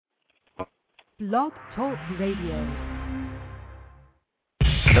Blog Talk Radio.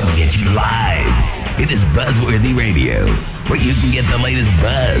 Coming at you live. It is Buzzworthy Radio, where you can get the latest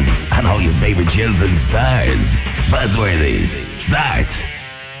buzz on all your favorite shows and stars. Buzzworthy starts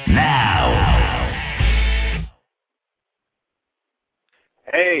now.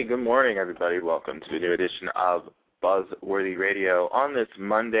 Hey, good morning, everybody. Welcome to a new edition of Buzzworthy Radio. On this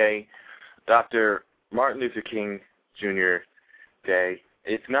Monday, Dr. Martin Luther King Jr. Day.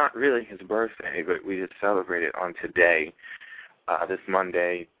 It's not really his birthday, but we just celebrate it on today, this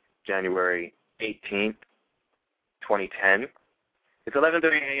Monday, January 18th, 2010. It's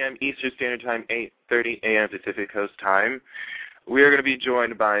 11:30 a.m. Eastern Standard Time, 8:30 a.m. Pacific Coast Time. We are going to be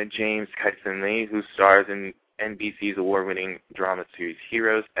joined by James Kyson Lee, who stars in NBC's award-winning drama series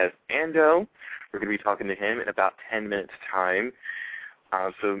Heroes as Ando. We're going to be talking to him in about 10 minutes' time.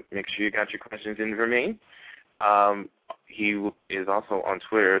 So make sure you got your questions in for me. He is also on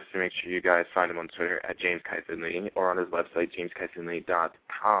Twitter, so make sure you guys find him on Twitter at James Kyson Lee or on his website,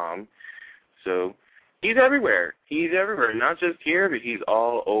 jameskysonlee.com. So he's everywhere. He's everywhere. Not just here, but he's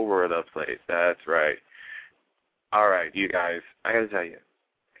all over the place. That's right. All right, you guys, I got to tell you.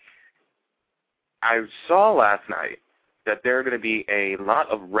 I saw last night that there are going to be a lot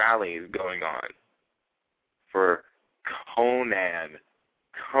of rallies going on for Conan,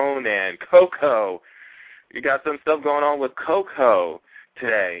 Coco. You got some stuff going on with Coco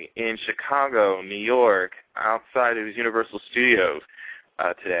today in Chicago, New York, outside of his Universal Studios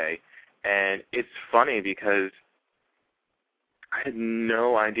today. And it's funny because I had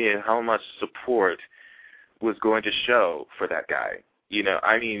no idea how much support was going to show for that guy. You know,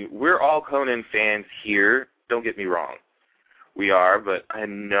 I mean, we're all Conan fans here. Don't get me wrong. We are, but I had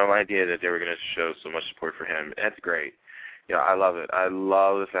no idea that they were going to show so much support for him. That's great. Yeah, I love it. I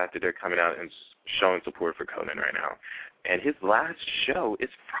love the fact that they're coming out and showing support for Conan right now. And his last show is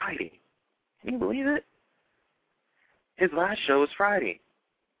Friday. Can you believe it? His last show is Friday.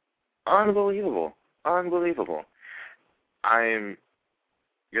 Unbelievable. Unbelievable. I'm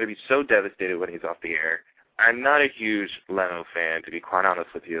going to be so devastated when he's off the air. I'm not a huge Leno fan, to be quite honest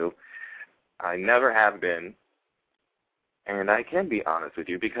with you. I never have been. And I can be honest with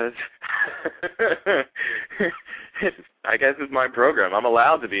you because I guess it's my program. I'm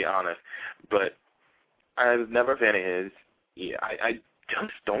allowed to be honest. But I was never a fan of his. Yeah, I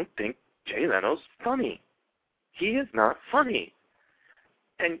just don't think Jay Leno's funny. He is not funny.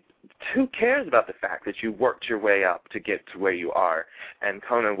 And who cares about the fact that you worked your way up to get to where you are and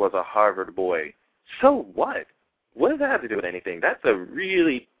Conan was a Harvard boy? So what? What does that have to do with anything? That's a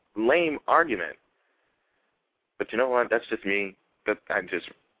really lame argument. But you know what? That's just me.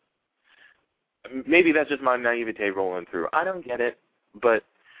 Maybe that's just my naivete rolling through. I don't get it. But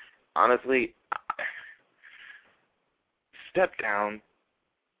honestly, step down.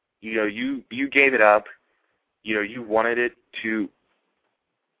 You know, you gave it up. You know, you wanted it to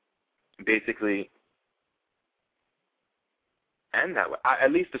basically end that way.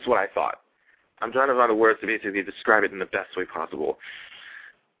 At least that's what I thought. I'm trying to find the words to basically describe it in the best way possible.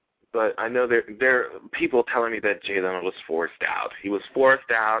 But I know there are people telling me that Jay Leno was forced out. He was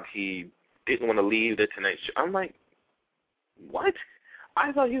forced out. He didn't want to leave the Tonight Show. I'm like, what?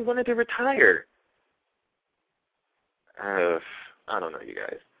 I thought he wanted to retire. I don't know, you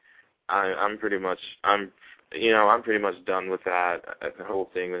guys. I'm pretty much done with that. The whole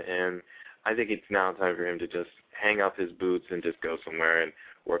thing with him. I think it's now time for him to just hang up his boots and just go somewhere and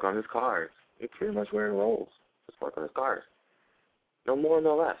work on his cars. It's pretty much where it rolls. Just work on his cars. No more,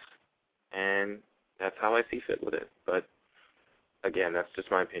 no less. And that's how I see fit with it. But, again, that's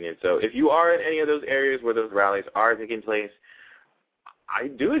just my opinion. So if you are in any of those areas where those rallies are taking place, I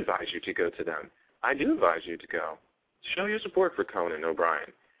do advise you to go to them. I do advise you to go. Show your support for Conan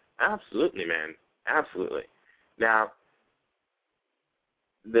O'Brien. Absolutely, man. Absolutely. Now,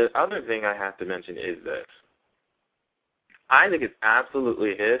 the other thing I have to mention is this. I think it's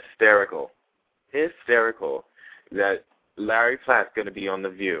absolutely hysterical that Larry Platt's going to be on The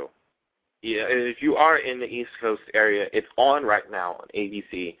View. Yeah, if you are in the East Coast area, it's on right now on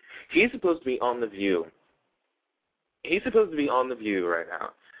ABC. He's supposed to be on The View. He's supposed to be on The View right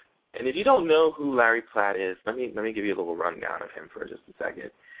now. And if you don't know who Larry Platt is, let me give you a little rundown of him for just a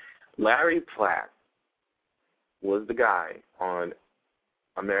second. Larry Platt was the guy on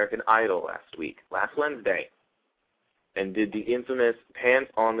American Idol last Wednesday, and did the infamous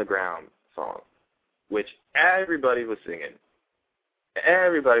Pants on the Ground song, which everybody was singing.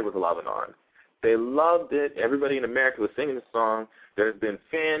 Everybody was loving on. They loved it. Everybody in America was singing the song. There's been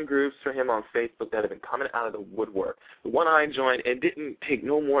fan groups for him on Facebook that have been coming out of the woodwork. The one I joined, it didn't take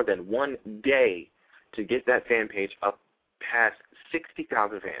no more than 1 day to get that fan page up past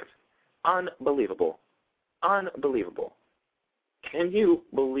 60,000 fans. Unbelievable. Unbelievable. Can you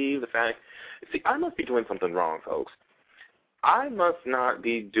believe the fact? See, I must be doing something wrong, folks. I must not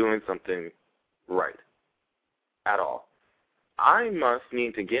be doing something right at all. I must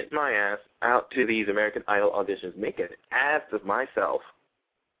need to get my ass out to these American Idol auditions, make an ass of myself,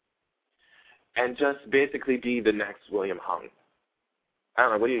 and just basically be the next William Hung. I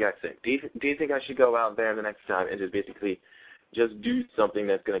don't know, what do you guys think? Do you think I should go out there the next time and just basically just do something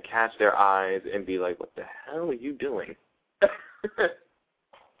that's going to catch their eyes and be like, what the hell are you doing?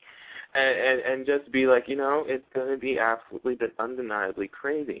 and just be like, it's going to be absolutely but undeniably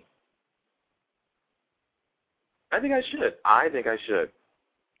crazy. I think I should.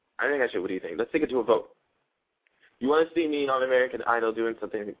 What do you think? Let's take it to a vote. You want to see me on American Idol doing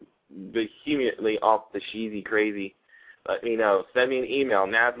something vehemently off the cheesy crazy? Let me know. Send me an email,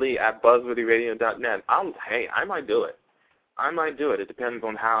 natalie@buzzworthyradio.net. I might do it. It depends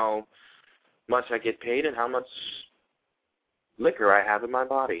on how much I get paid and how much liquor I have in my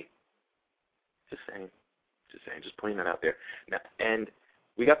body. Just saying. Just putting that out there. Now, and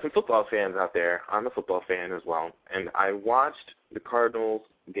we got some football fans out there. I'm a football fan as well. And I watched the Cardinals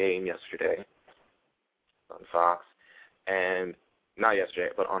game yesterday on Fox. And not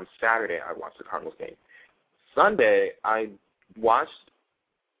yesterday, but on Saturday I watched the Cardinals game. Sunday I watched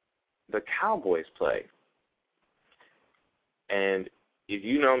the Cowboys play. And if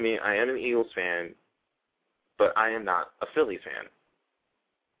you know me, I am an Eagles fan, but I am not a Phillies fan.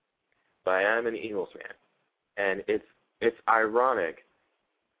 But I am an Eagles fan. And it's ironic.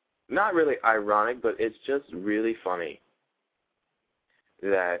 Not really ironic, but it's just really funny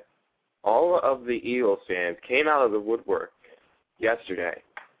that all of the Eagles fans came out of the woodwork yesterday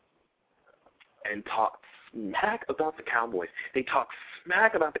and talked smack about the Cowboys. They talked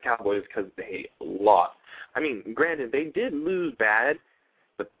smack about the Cowboys because they lost. I mean, granted, they did lose bad,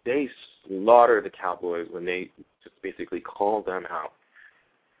 but they slaughtered the Cowboys when they just basically called them out.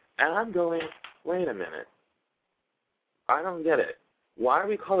 And I'm going, wait a minute. I don't get it. Why are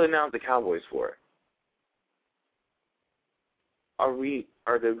we calling out the Cowboys for? Are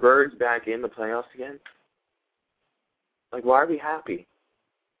the Birds back in the playoffs again? Like, why are we happy?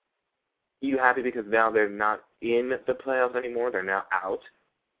 Are you happy because now they're not in the playoffs anymore? They're now out?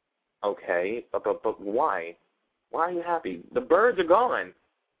 Okay, but why? Why are you happy? The Birds are gone.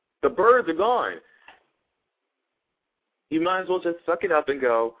 The Birds are gone. You might as well just suck it up and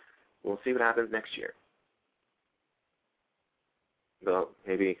go, we'll see what happens next year. Well,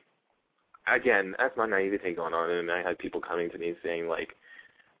 maybe, again, that's my naivete going on, and I had people coming to me saying, like,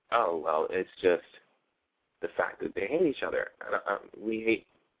 oh, well, it's just the fact that they hate each other. We hate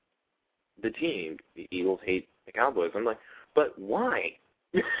the team. The Eagles hate the Cowboys. I'm like, but why?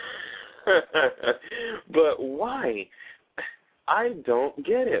 But why? I don't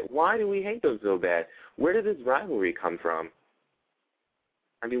get it. Why do we hate them so bad? Where did this rivalry come from?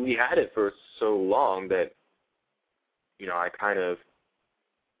 I mean, we had it for so long that, I kind of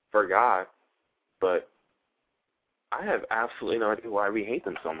forgot, but I have absolutely no idea why we hate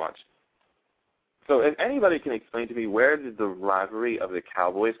them so much. So if anybody can explain to me where did the rivalry of the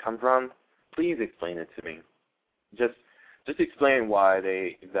Cowboys come from, please explain it to me. Just explain why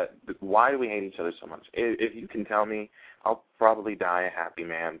do we hate each other so much. If you can tell me, I'll probably die a happy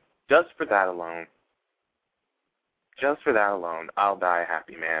man. Just for that alone, I'll die a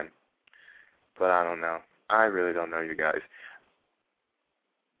happy man. But I don't know. I really don't know, you guys.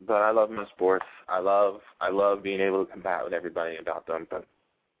 But I love my sports. I love being able to combat with everybody about them. But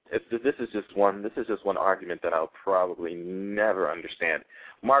this is just one argument that I'll probably never understand.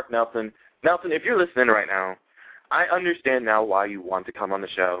 Mark Nelson, if you're listening right now, I understand now why you want to come on the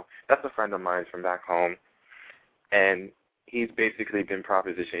show. That's a friend of mine from back home, and he's basically been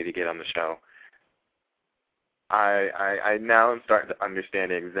propositioning to get on the show. I now am starting to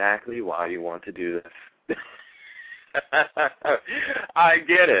understand exactly why you want to do this. I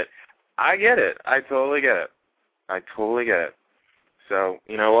get it. I totally get it. So,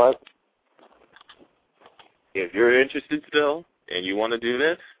 you know what? If you're interested still and you want to do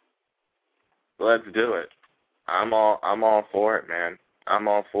this, let's do it. I'm all for it, man. I'm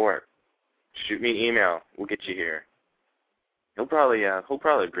all for it. Shoot me an email. We'll get you here. He'll probably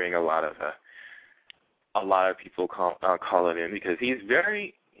bring a lot of people calling in because he's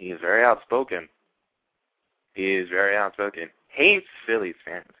very outspoken. He is very outspoken. Hates Phillies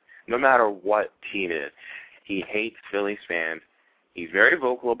fans, no matter what team it is. He hates Phillies fans. He's very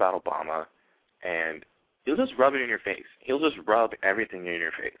vocal about Obama, and he'll just rub it in your face. He'll just rub everything in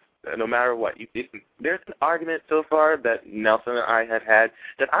your face, no matter what. There's an argument so far that Nelson and I have had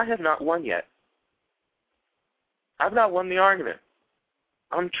that I have not won yet. I've not won the argument.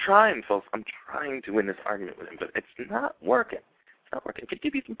 I'm trying, folks. I'm trying to win this argument with him, but it's not working. It's not working. Could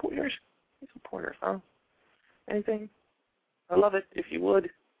you give me some pointers? Give me some pointers, huh? Anything? I love it if you would.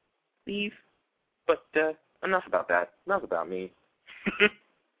 Please. But enough about that. Enough about me.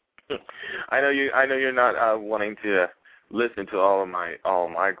 I know you're not wanting to listen to all of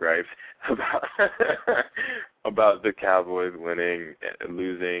my gripes about about the Cowboys winning and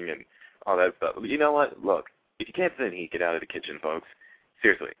losing and all that stuff. You know what? Look, if you can't sit heat, get out of the kitchen, folks.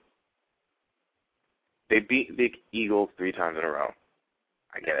 Seriously. They beat the Eagles 3 times in a row.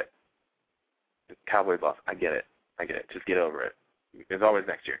 I get it. The Cowboys lost. I get it. Just get over it. There's always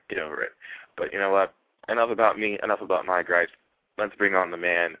next year. Get over it. But you know what? Enough about me. Enough about my gripes. Let's bring on the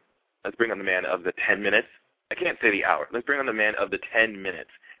man. Let's bring on the man of the 10 minutes. I can't say the hour. Let's bring on the man of the 10 minutes.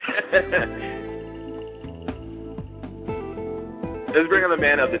 Let's bring on the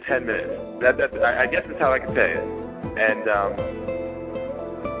man of the 10 minutes. I guess that's how I can say it. And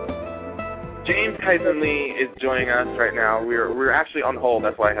James Kyson Lee is joining us right now. We're actually on hold.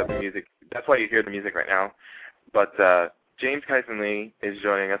 That's why I have the music. That's why you hear the music right now. But James Kyson Lee is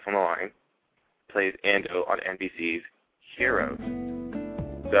joining us on the line. Plays Ando on NBC's Heroes.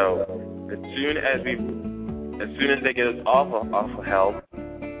 So as soon as they get us off of hell,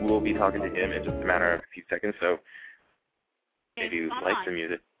 we'll be talking to him in just a matter of a few seconds. So if you like the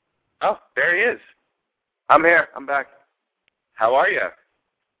music. Oh, there he is. I'm here. I'm back. How are you?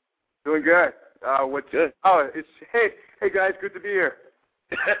 Doing good. What's good? Oh, it's hey guys, good to be here.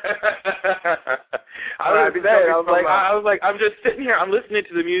 I was like, I'm just sitting here. I'm listening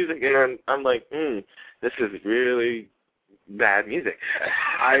to the music, and I'm like, this is really bad music.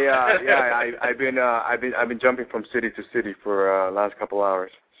 I've been jumping from city to city for last couple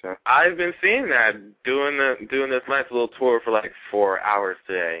hours. So I've been seeing that doing this nice little tour for like 4 hours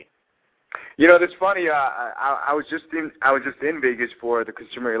today. You know, it's funny. I was just in Vegas for the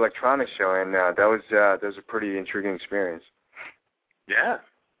Consumer Electronics Show, and that was a pretty intriguing experience. Yeah.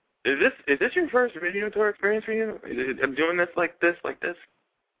 Is this your first radio tour experience for you? I'm doing this like this?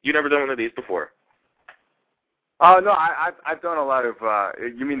 You never done one of these before? Oh no, I've done a lot of.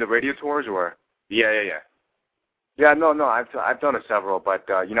 You mean the radio tours, or? Yeah. Yeah, no, I've done several, but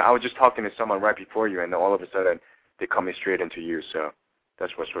you know, I was just talking to someone right before you, and all of a sudden they come straight into you, so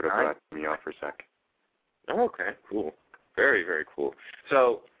that's what sort of threw me off for a sec. Oh, okay, cool, very, very cool.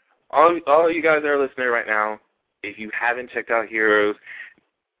 So, all you guys that are listening right now, if you haven't checked out Heroes,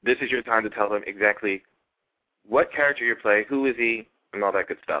 this is your time to tell them exactly what character you play, who is he, and all that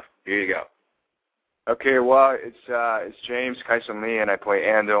good stuff. Here you go. Okay, well, it's James Kyson Lee, and I play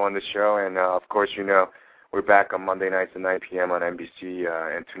Ando on the show, and of course, you know, we're back on Monday nights at 9 p.m. on NBC,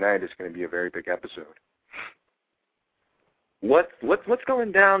 and tonight is going to be a very big episode. What's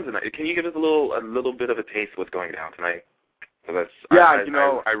going down tonight? Can you give us a little bit of a taste of what's going down tonight? I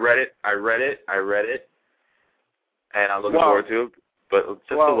read it, and I'm looking forward to it, but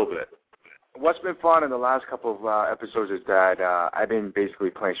just a little bit. What's been fun in the last couple of episodes is that I've been basically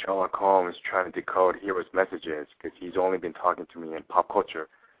playing Sherlock Holmes, trying to decode Hero's messages, because he's only been talking to me in pop culture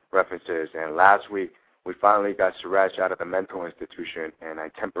references. And last week, we finally got Suresh out of the mental institution, and I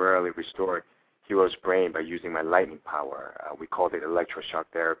temporarily restored Hero's brain by using my lightning power. We called it electroshock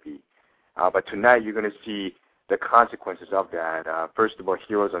therapy. But tonight, you're going to see the consequences of that. First of all,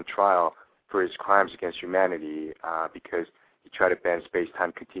 Hero's on trial for his crimes against humanity because he tried to bend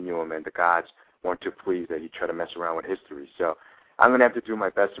space-time continuum, and the gods weren't too pleased that he tried to mess around with history. So I'm going to have to do my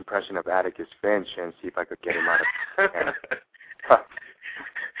best impression of Atticus Finch and see if I could get him out of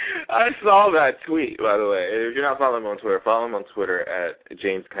I saw that tweet, by the way. If you're not following him on Twitter, follow him on Twitter at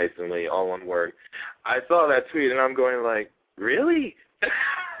James Kyson Lee, all one word. I saw that tweet, and I'm going like, really?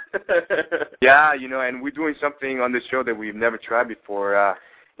 Yeah, you know, and we're doing something on this show that we've never tried before.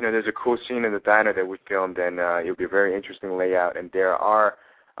 You know, there's a cool scene in the diner that we filmed, and it'll be a very interesting layout. And there are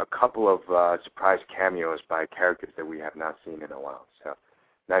a couple of surprise cameos by characters that we have not seen in a while. So,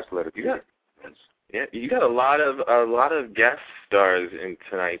 nice little teaser. Yeah, you got a lot of guest stars in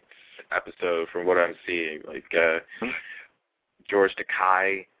tonight's episode, from what I'm seeing, like George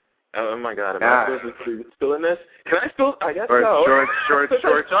Takei. Oh my God, am I supposed to be still in this? Can I still? I guess so. George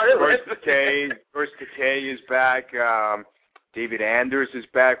Takei is back. David Anders is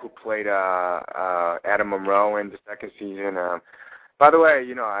back, who played Adam Monroe in the second season. By the way,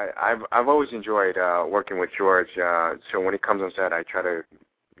 you know, I've always enjoyed working with George. So when he comes on set, I try to,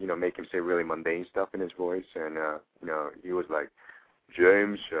 you know, make him say really mundane stuff in his voice. And you know, he was like,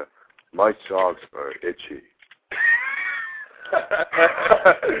 James, my socks are itchy.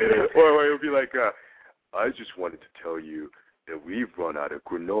 or it would be like, I just wanted to tell you that we've run out of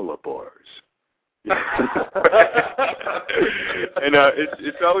granola bars. Yeah. And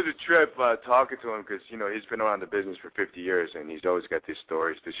it's always a trip talking to him because, he's been around the business for 50 years, and he's always got these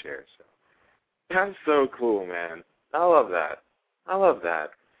stories to share. So. That's so cool, man. I love that.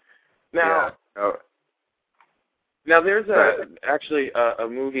 Now, now there's actually a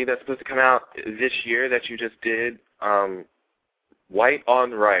movie that's supposed to come out this year that you just did, White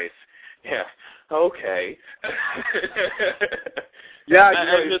on Rice. Yeah. Okay. Yeah,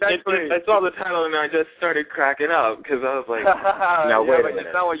 I saw the title and I just started cracking up because I was like, "Now wait a minute."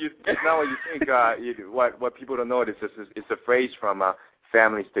 It's not what you think. What people don't know is it's a phrase from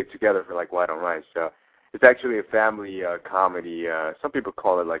 "Families Stick Together" for like White on Rice. So it's actually a family comedy. Some people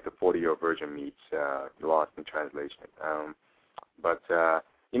call it like the 40-Year-Old Virgin meets Lost in Translation. But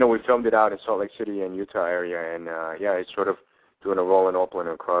we filmed it out in Salt Lake City and Utah area, and it's sort of doing a rolling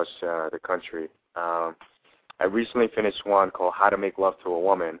opening across the country. I recently finished one called How to Make Love to a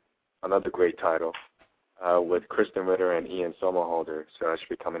Woman, another great title, with Kristen Ritter and Ian Somerhalder. So that should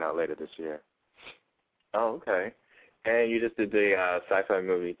be coming out later this year. Oh, okay. And you just did the sci-fi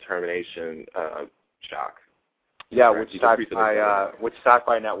movie Termination Shock. Yeah, which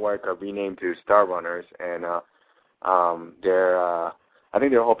Sci-Fi Network renamed to Star Runners, and I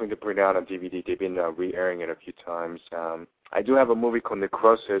think they're hoping to put it out on DVD. They've been re-airing it a few times. I do have a movie called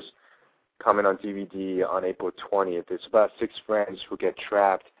Necrosis coming on DVD on April 20th. It's about 6 friends who get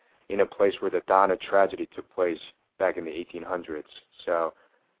trapped in a place where the Donna tragedy took place back in the 1800s. So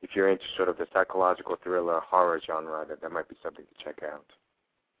if you're into sort of the psychological thriller horror genre, that might be something to check out.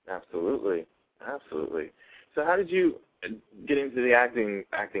 Absolutely. So how did you get into the acting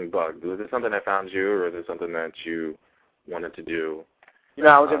bug? Was it something that found you, or was it something that you wanted to do?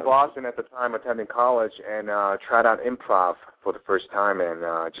 I was in Boston at the time attending college and tried out improv for the first time and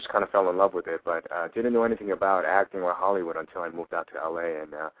just kind of fell in love with it, but didn't know anything about acting or Hollywood until I moved out to L.A.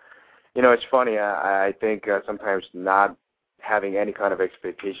 And, it's funny. I think sometimes not having any kind of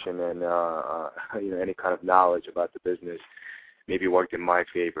expectation and, any kind of knowledge about the business maybe worked in my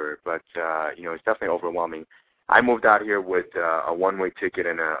favor, but, it's definitely overwhelming. I moved out here with a one-way ticket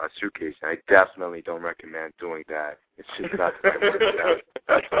and a suitcase, and I definitely don't recommend doing that. It's just not the right way to go.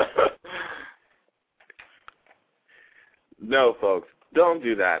 No, folks, don't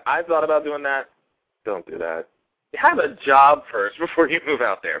do that. I thought about doing that. Don't do that. Have a job first before you move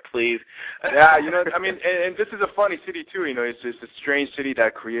out there, please. Yeah, and this is a funny city, too. It's a strange city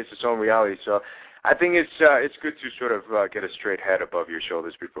that creates its own reality, so I think it's good to sort of get a straight head above your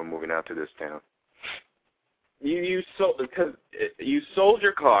shoulders before moving out to this town. You sold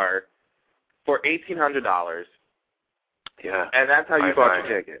your car for $1,800. Yeah, and that's how you bought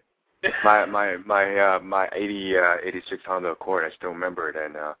your ticket. My 86 Honda Accord, I still remember it,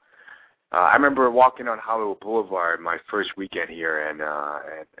 and I remember walking on Hollywood Boulevard my first weekend here, and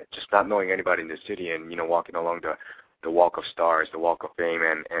just not knowing anybody in the city, and walking along the Walk of Stars, the Walk of Fame,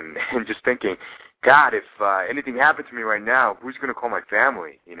 and just thinking, God, if anything happened to me right now, who's going to call my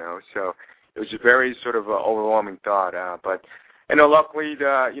family? So. It was a very sort of overwhelming thought, but luckily,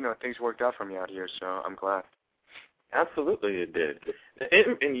 things worked out for me out here, so I'm glad. Absolutely, it did.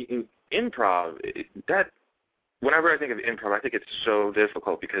 In improv, whenever I think of improv, I think it's so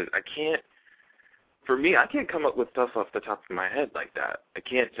difficult because I can't come up with stuff off the top of my head like that. I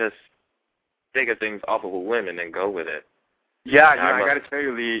can't just think of things off of a whim and then go with it. Yeah, I got to tell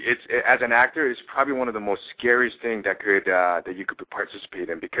you, Lee, as an actor, it's probably one of the most scariest things that you could participate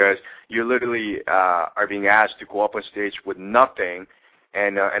in because you literally are being asked to go up on stage with nothing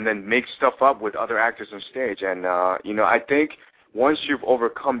and then make stuff up with other actors on stage. And I think once you've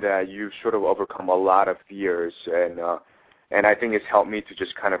overcome that, you've sort of overcome a lot of fears, and I think it's helped me to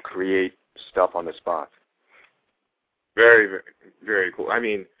just kind of create stuff on the spot. Very, very, very cool. I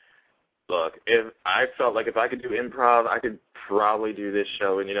mean, look, if I felt like if I could do improv, I could probably do this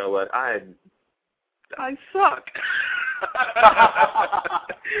show, and you know what? I suck.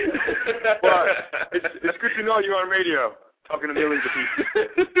 Well, it's good to know you're on radio, talking to millions of people.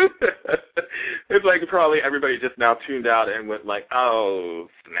 It's like probably everybody just now tuned out and went like, oh,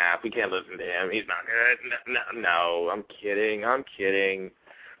 snap, we can't listen to him. He's not good. No, I'm kidding.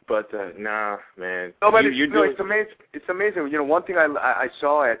 But, nah, man. No, but it's amazing. It's amazing. One thing I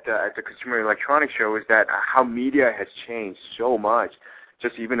saw at the Consumer Electronics Show is that how media has changed so much,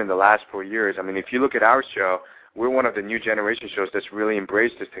 just even in the last 4 years. I mean, if you look at our show, we're one of the new generation shows that's really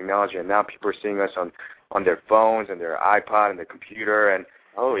embraced this technology, and now people are seeing us on their phones and their iPod and their computer, and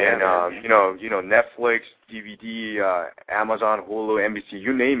Netflix, DVD, Amazon, Hulu, NBC,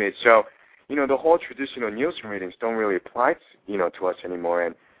 you name it. So, the whole traditional Nielsen ratings don't really apply, to us anymore,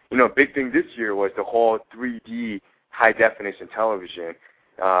 and big thing this year was the whole 3D high-definition television.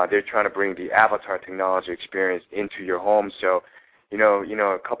 they're trying to bring the avatar technology experience into your home. So,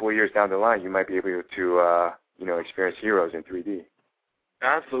 a couple of years down the line, you might be able to, experience Heroes in 3D.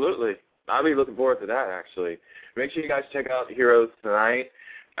 Absolutely. I'll be looking forward to that, actually. Make sure you guys check out Heroes tonight.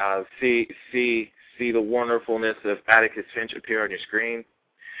 See the wonderfulness of Atticus Finch appear on your screen.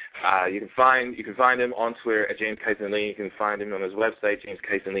 You can find him on Twitter at James Kyson Lee. You can find him on his website,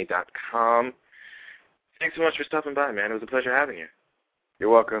 jameskysonlee.com. Thanks so much for stopping by, man. It was a pleasure having you.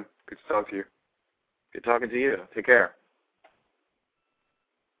 You're welcome. Good to talk to you. Good talking to you. Take care.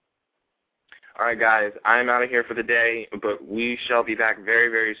 All right, guys, I'm out of here for the day, but we shall be back very,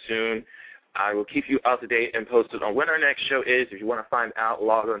 very soon. I will keep you up to date and posted on when our next show is. If you want to find out,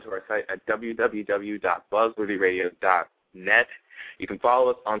 log on to our site at www.buzzworthyradio.net. You can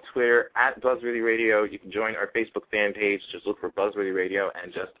follow us on Twitter at BuzzworthyRadio. You can join our Facebook fan page. Just look for Buzzworthy Radio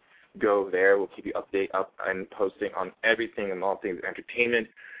and just go there. We'll keep you up and posting on everything and all things entertainment.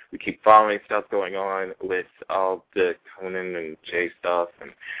 We keep following stuff going on with all the Conan and Jay stuff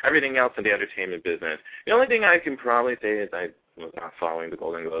and everything else in the entertainment business. The only thing I can probably say is I was not following the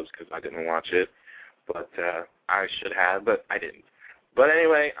Golden Globes because I didn't watch it, but I should have, but I didn't. But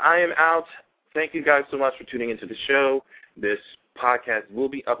anyway, I am out. Thank you guys so much for tuning into the show. This podcast will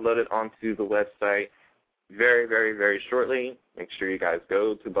be uploaded onto the website very, very, very shortly. Make sure you guys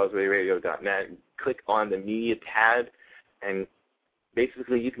go to buzzworthyradio.net, click on the media tab, and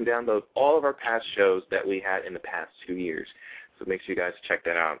basically you can download all of our past shows that we had in the past 2 years. So make sure you guys check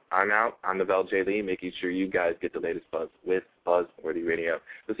that out. I'm out. I'm Novell J. Lee, making sure you guys get the latest buzz with Buzzworthy Radio.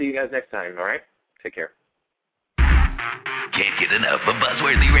 So see you guys next time, all right? Take care. Can't get enough of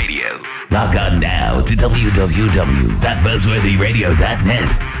Buzzworthy Radio. Log on now to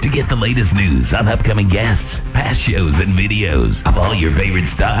www.buzzworthyradio.net to get the latest news on upcoming guests, past shows, and videos of all your favorite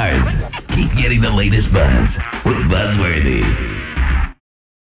stars. Keep getting the latest buzz with Buzzworthy.